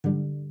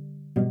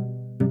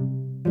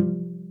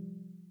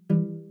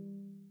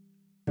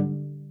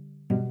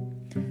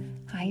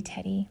Hi,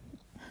 Teddy.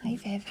 Hi,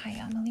 Viv. Hi,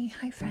 Emily.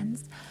 Hi,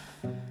 friends.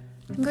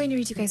 I'm going to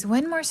read you guys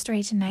one more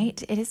story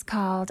tonight. It is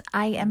called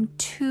I Am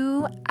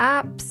Too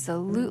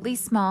Absolutely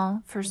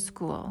Small for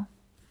School,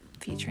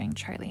 featuring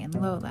Charlie and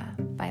Lola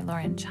by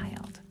Lauren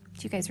Child.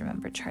 Do you guys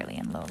remember Charlie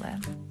and Lola?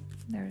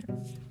 They're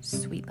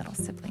sweet little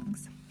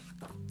siblings.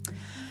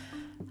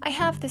 I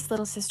have this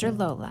little sister,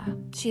 Lola.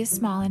 She is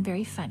small and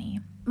very funny.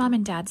 Mom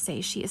and Dad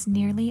say she is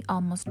nearly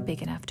almost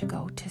big enough to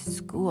go to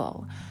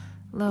school.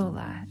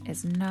 Lola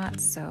is not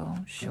so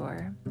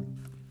sure.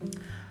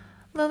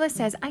 Lola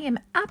says, I am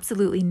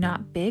absolutely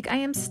not big. I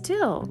am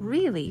still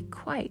really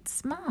quite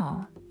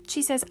small.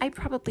 She says, I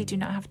probably do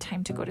not have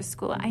time to go to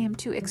school. I am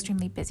too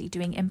extremely busy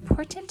doing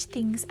important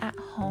things at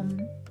home.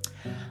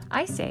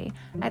 I say,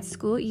 at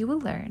school you will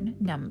learn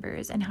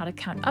numbers and how to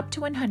count up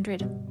to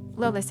 100.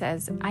 Lola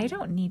says, I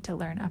don't need to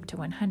learn up to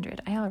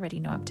 100. I already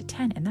know up to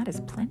 10, and that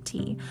is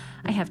plenty.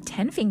 I have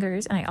 10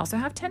 fingers, and I also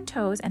have 10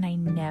 toes, and I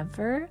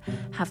never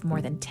have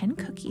more than 10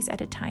 cookies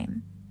at a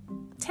time.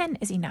 10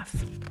 is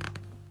enough.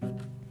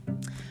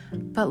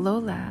 But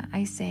Lola,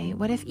 I say,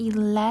 what if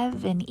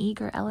 11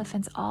 eager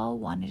elephants all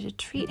wanted a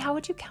treat? How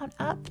would you count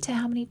up to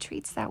how many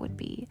treats that would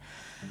be?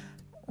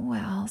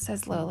 Well,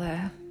 says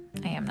Lola,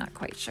 I am not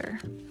quite sure.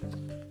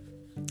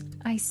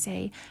 I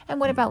say, and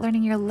what about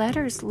learning your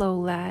letters,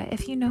 Lola?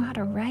 If you know how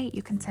to write,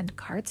 you can send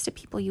cards to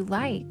people you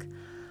like.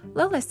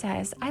 Lola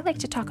says, I like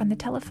to talk on the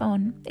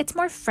telephone. It's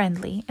more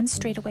friendly and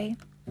straight away.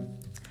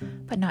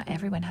 But not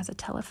everyone has a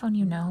telephone,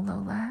 you know,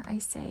 Lola, I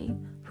say.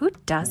 Who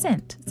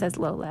doesn't, says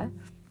Lola.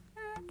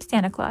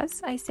 Santa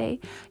Claus, I say.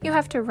 You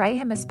have to write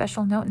him a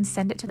special note and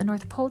send it to the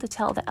North Pole to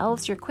tell the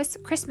elves your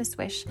Christmas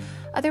wish.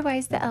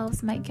 Otherwise, the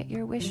elves might get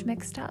your wish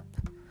mixed up.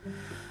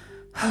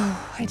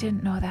 Oh, I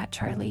didn't know that,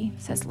 Charlie,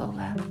 says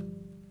Lola.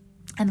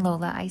 And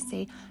Lola, I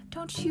say,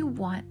 don't you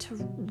want to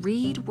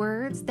read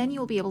words? Then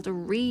you'll be able to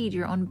read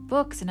your own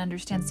books and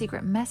understand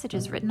secret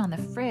messages written on the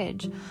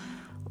fridge.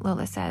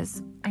 Lola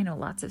says, I know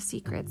lots of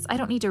secrets. I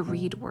don't need to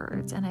read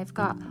words, and I've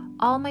got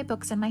all my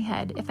books in my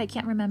head. If I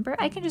can't remember,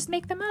 I can just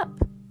make them up.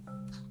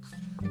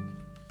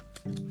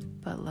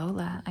 But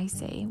Lola, I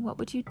say, what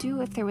would you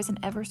do if there was an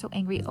ever so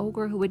angry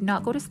ogre who would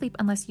not go to sleep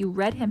unless you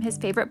read him his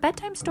favorite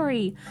bedtime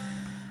story?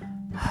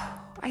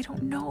 I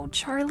don't know,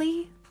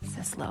 Charlie,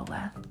 says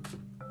Lola.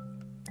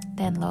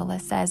 Then Lola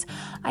says,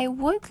 I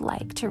would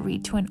like to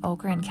read to an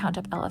ogre and count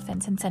up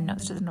elephants and send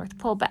notes to the North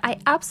Pole, but I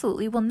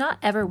absolutely will not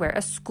ever wear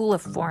a school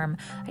form.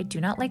 I do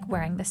not like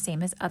wearing the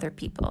same as other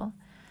people.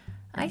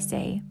 I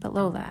say, but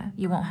Lola,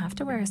 you won't have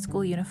to wear a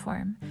school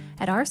uniform.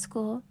 At our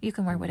school, you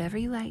can wear whatever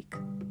you like.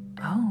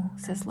 Oh,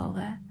 says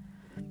Lola.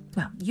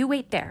 Well, you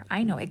wait there.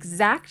 I know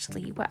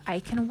exactly what I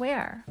can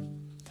wear.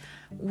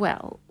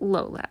 Well,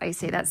 Lola, I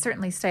say, that's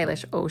certainly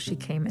stylish. Oh, she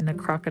came in a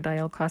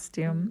crocodile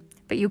costume.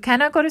 But you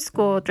cannot go to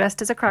school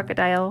dressed as a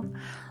crocodile.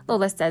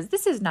 Lola says,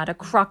 this is not a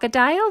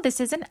crocodile. This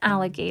is an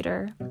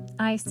alligator.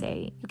 I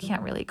say, you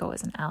can't really go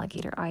as an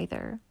alligator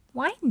either.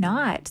 Why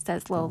not,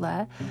 says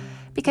Lola.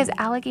 Because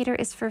alligator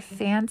is for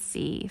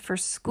fancy. For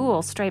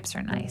school, stripes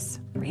are nice.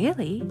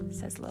 Really,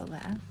 says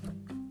Lola.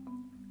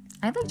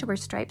 I'd like to wear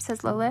stripes,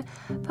 says Lola,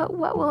 but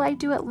what will I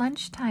do at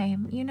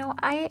lunchtime? You know,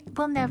 I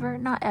will never,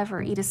 not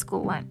ever eat a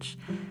school lunch.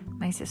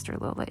 My sister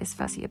Lola is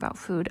fussy about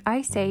food.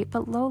 I say,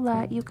 but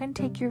Lola, you can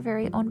take your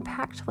very own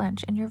packed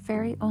lunch in your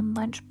very own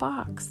lunch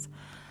box.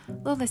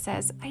 Lola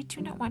says, I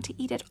do not want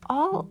to eat at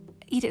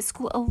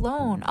school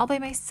alone, all by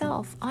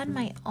myself, on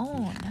my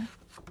own.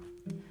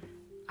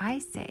 I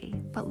say,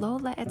 but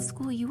Lola, at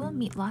school you will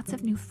meet lots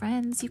of new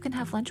friends. You can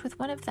have lunch with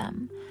one of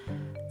them.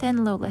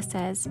 Then Lola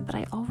says, but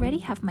I already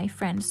have my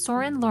friend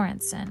Soren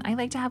Lawrenson. I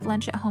like to have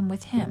lunch at home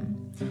with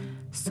him.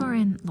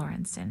 Soren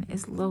Lawrenson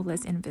is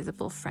Lola's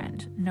invisible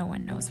friend. No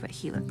one knows what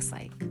he looks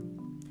like.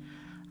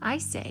 I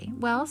say,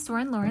 well,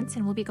 Soren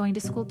Lawrenson will be going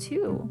to school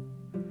too.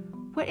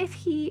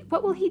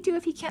 What will he do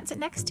if he can't sit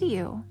next to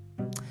you?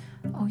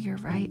 Oh, you're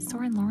right.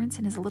 Soren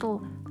Lawrenson is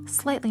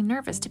slightly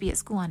nervous to be at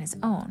school on his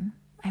own.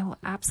 I will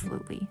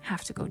absolutely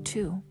have to go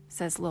too,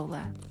 says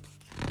Lola.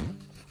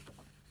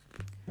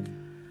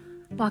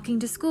 Walking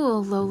to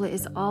school, Lola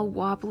is all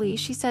wobbly.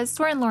 She says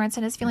Soren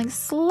Lawrenson is feeling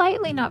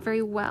slightly not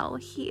very well.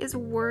 He is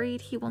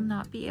worried he will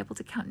not be able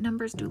to count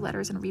numbers, do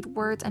letters, and read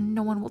words, and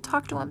no one will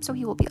talk to him, so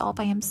he will be all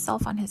by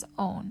himself on his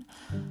own.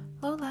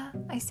 Lola,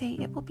 I say,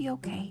 it will be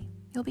okay.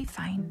 You'll be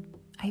fine.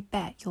 I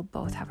bet you'll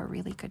both have a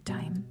really good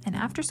time. And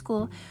after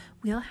school,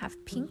 we'll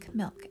have pink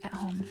milk at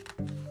home.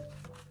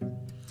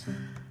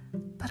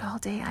 But all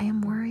day I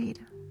am worried.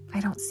 I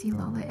don't see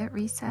Lola at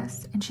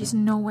recess, and she's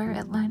nowhere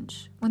at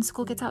lunch. When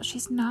school gets out,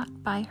 she's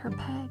not by her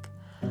peg.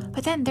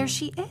 But then there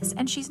she is,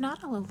 and she's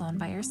not all alone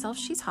by herself.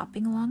 She's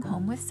hopping along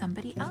home with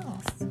somebody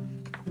else.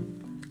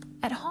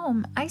 At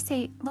home, I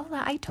say,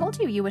 Lola, I told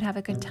you you would have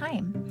a good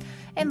time.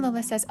 And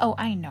Lola says, oh,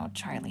 I know,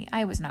 Charlie.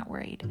 I was not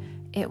worried.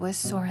 It was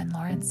Soren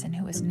Lawrenson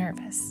who was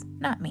nervous,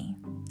 not me.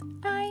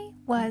 I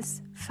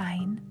was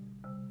fine.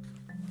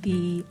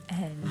 The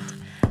end.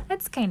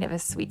 That's kind of a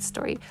sweet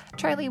story.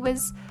 Charlie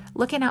was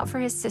looking out for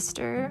his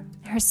sister.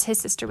 His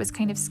sister was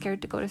kind of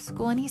scared to go to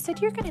school, and he said,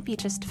 "You're going to be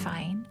just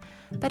fine."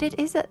 But it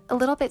is a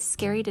little bit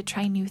scary to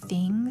try new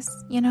things.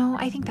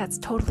 I think that's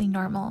totally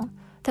normal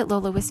that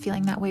Lola was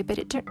feeling that way.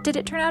 But did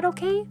it turn out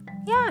okay?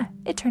 Yeah,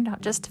 it turned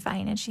out just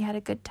fine, and she had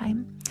a good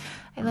time.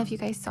 I love you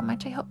guys so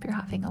much. I hope you're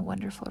having a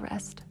wonderful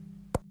rest.